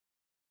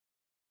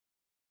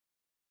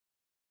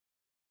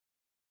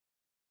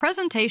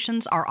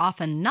Presentations are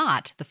often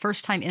not the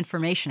first time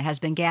information has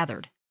been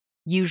gathered.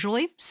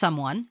 Usually,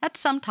 someone, at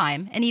some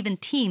time, and even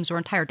teams or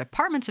entire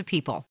departments of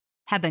people,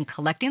 have been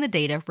collecting the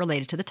data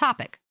related to the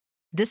topic.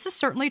 This is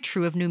certainly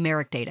true of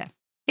numeric data.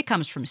 It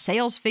comes from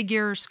sales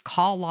figures,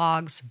 call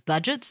logs,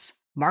 budgets,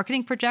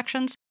 marketing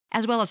projections,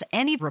 as well as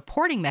any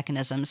reporting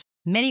mechanisms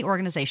many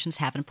organizations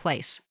have in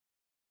place.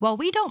 While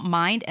we don't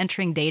mind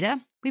entering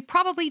data, we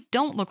probably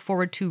don't look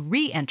forward to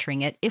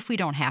re-entering it if we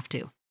don't have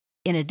to.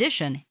 In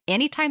addition,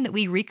 anytime that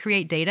we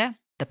recreate data,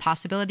 the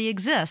possibility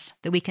exists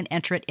that we can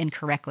enter it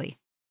incorrectly.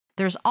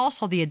 There's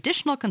also the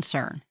additional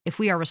concern if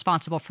we are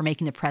responsible for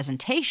making the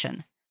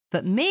presentation,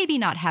 but maybe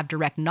not have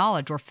direct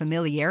knowledge or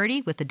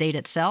familiarity with the data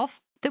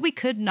itself, that we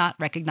could not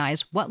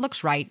recognize what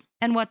looks right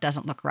and what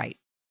doesn't look right.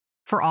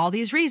 For all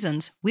these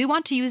reasons, we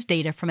want to use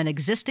data from an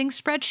existing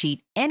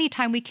spreadsheet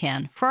anytime we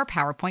can for our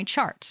PowerPoint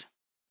charts.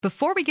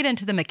 Before we get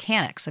into the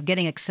mechanics of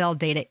getting Excel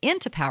data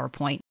into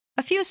PowerPoint,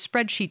 a few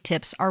spreadsheet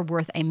tips are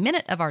worth a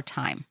minute of our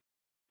time.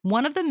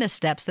 One of the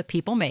missteps that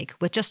people make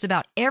with just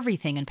about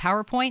everything in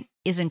PowerPoint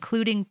is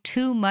including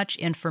too much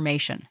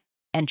information,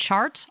 and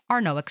charts are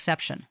no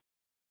exception.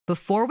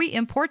 Before we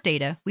import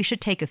data, we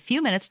should take a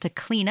few minutes to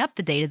clean up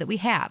the data that we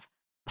have,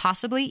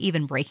 possibly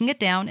even breaking it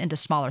down into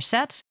smaller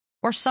sets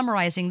or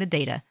summarizing the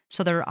data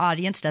so that our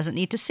audience doesn't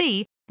need to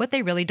see what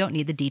they really don't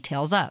need the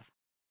details of.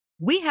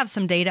 We have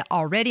some data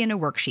already in a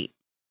worksheet.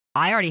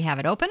 I already have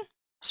it open,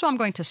 so I'm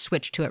going to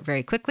switch to it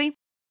very quickly.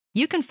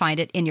 You can find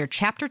it in your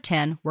Chapter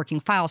 10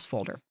 Working Files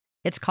folder.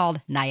 It's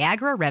called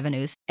Niagara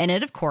Revenues, and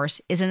it, of course,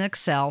 is an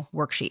Excel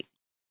worksheet.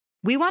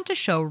 We want to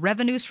show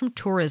revenues from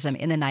tourism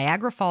in the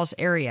Niagara Falls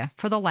area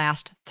for the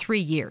last 3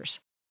 years.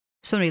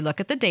 So when we look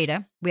at the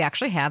data, we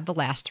actually have the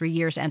last 3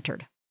 years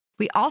entered.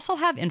 We also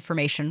have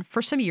information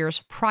for some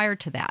years prior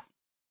to that.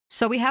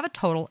 So we have a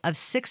total of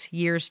 6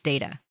 years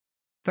data.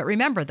 But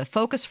remember, the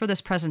focus for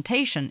this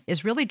presentation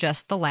is really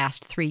just the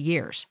last 3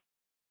 years.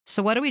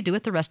 So what do we do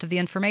with the rest of the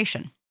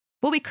information?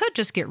 Well, we could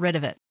just get rid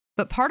of it,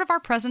 but part of our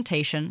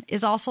presentation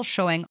is also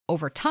showing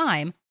over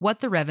time what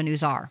the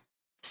revenues are.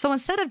 So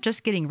instead of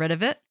just getting rid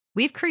of it,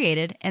 we've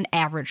created an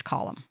average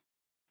column.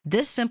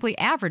 This simply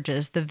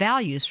averages the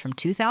values from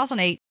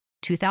 2008,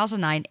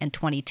 2009, and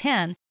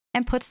 2010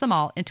 and puts them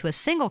all into a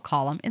single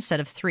column instead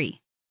of 3.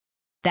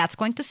 That's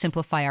going to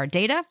simplify our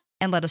data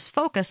and let us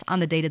focus on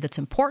the data that's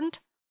important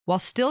while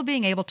still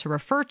being able to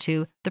refer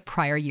to the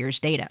prior year's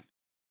data.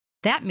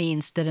 That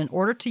means that in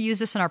order to use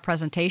this in our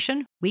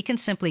presentation, we can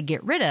simply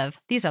get rid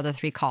of these other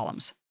 3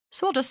 columns.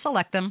 So we'll just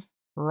select them,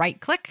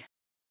 right-click,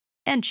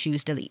 and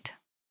choose Delete.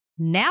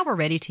 Now we're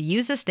ready to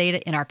use this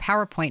data in our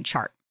PowerPoint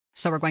chart.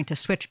 So we're going to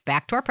switch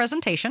back to our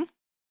presentation,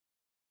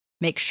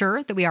 make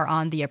sure that we are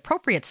on the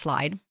appropriate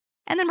slide,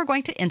 and then we're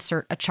going to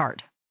insert a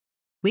chart.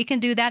 We can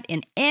do that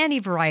in any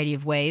variety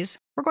of ways.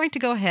 We're going to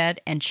go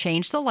ahead and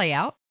change the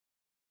layout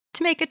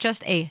to make it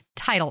just a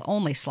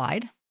title-only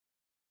slide.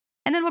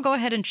 And then we'll go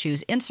ahead and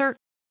choose Insert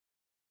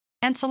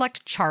and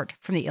select Chart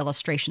from the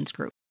Illustrations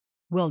group.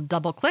 We'll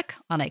double-click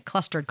on a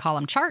clustered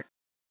column chart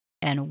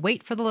and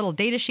wait for the little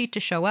data sheet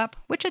to show up,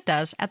 which it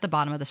does at the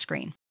bottom of the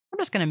screen. I'm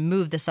just going to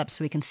move this up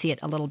so we can see it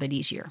a little bit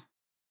easier.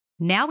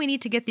 Now we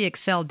need to get the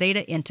Excel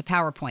data into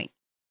PowerPoint.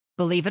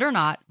 Believe it or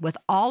not, with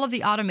all of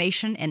the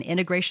automation and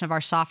integration of our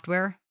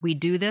software, we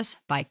do this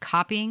by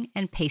copying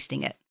and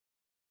pasting it.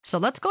 So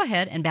let's go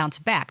ahead and bounce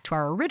back to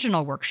our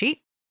original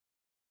worksheet,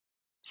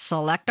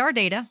 select our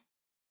data,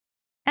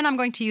 and I'm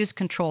going to use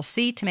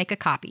Control-C to make a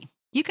copy.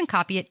 You can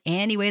copy it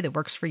any way that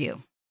works for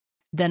you.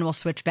 Then we'll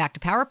switch back to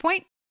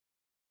PowerPoint,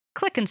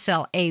 click in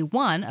cell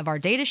A1 of our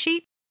data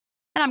sheet,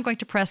 and I'm going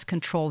to press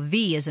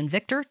Control-V as in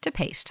Victor to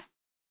paste.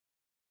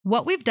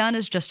 What we've done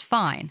is just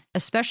fine,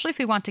 especially if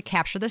we want to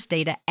capture this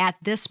data at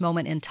this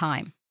moment in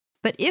time.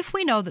 But if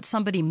we know that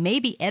somebody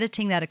may be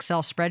editing that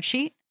Excel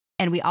spreadsheet,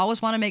 and we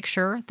always want to make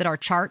sure that our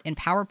chart in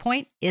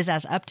PowerPoint is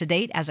as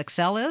up-to-date as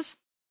Excel is,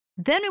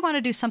 then we want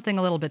to do something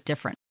a little bit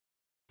different.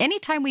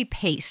 Anytime we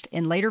paste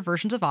in later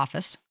versions of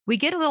Office, we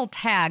get a little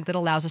tag that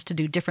allows us to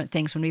do different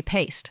things when we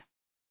paste.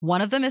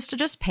 One of them is to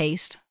just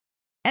paste,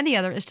 and the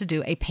other is to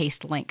do a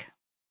paste link.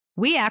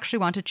 We actually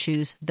want to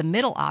choose the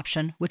middle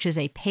option, which is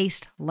a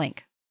paste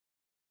link.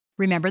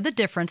 Remember, the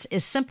difference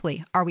is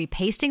simply, are we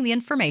pasting the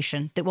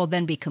information that will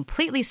then be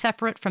completely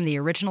separate from the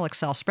original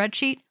Excel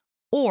spreadsheet,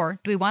 or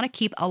do we want to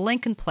keep a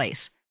link in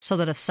place so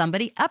that if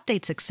somebody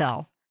updates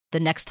Excel, the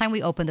next time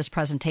we open this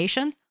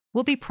presentation,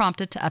 we'll be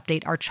prompted to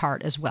update our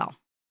chart as well.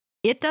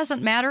 It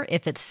doesn't matter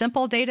if it's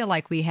simple data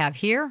like we have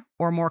here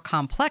or more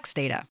complex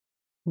data.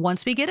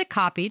 Once we get it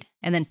copied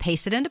and then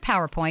pasted into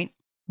PowerPoint,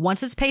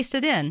 once it's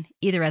pasted in,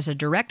 either as a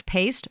direct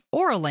paste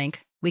or a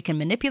link, we can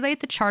manipulate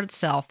the chart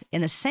itself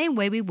in the same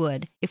way we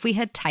would if we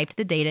had typed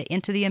the data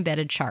into the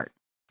embedded chart.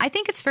 I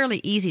think it's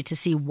fairly easy to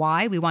see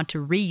why we want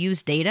to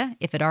reuse data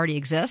if it already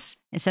exists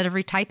instead of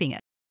retyping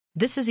it.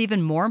 This is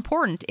even more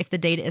important if the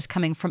data is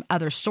coming from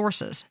other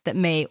sources that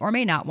may or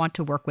may not want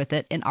to work with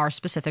it in our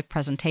specific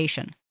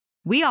presentation.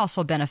 We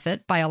also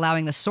benefit by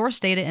allowing the source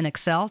data in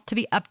Excel to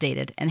be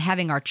updated and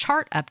having our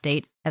chart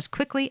update as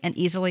quickly and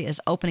easily as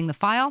opening the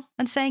file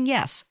and saying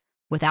yes.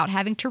 without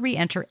having to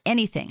re-enter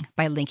anything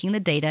by linking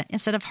the data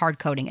instead of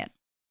hard-coding it.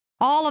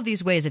 All of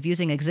these ways of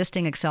using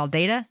existing Excel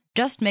data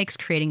just makes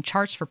creating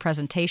charts for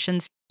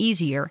presentations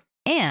easier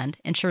and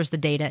ensures the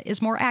data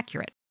is more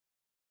accurate.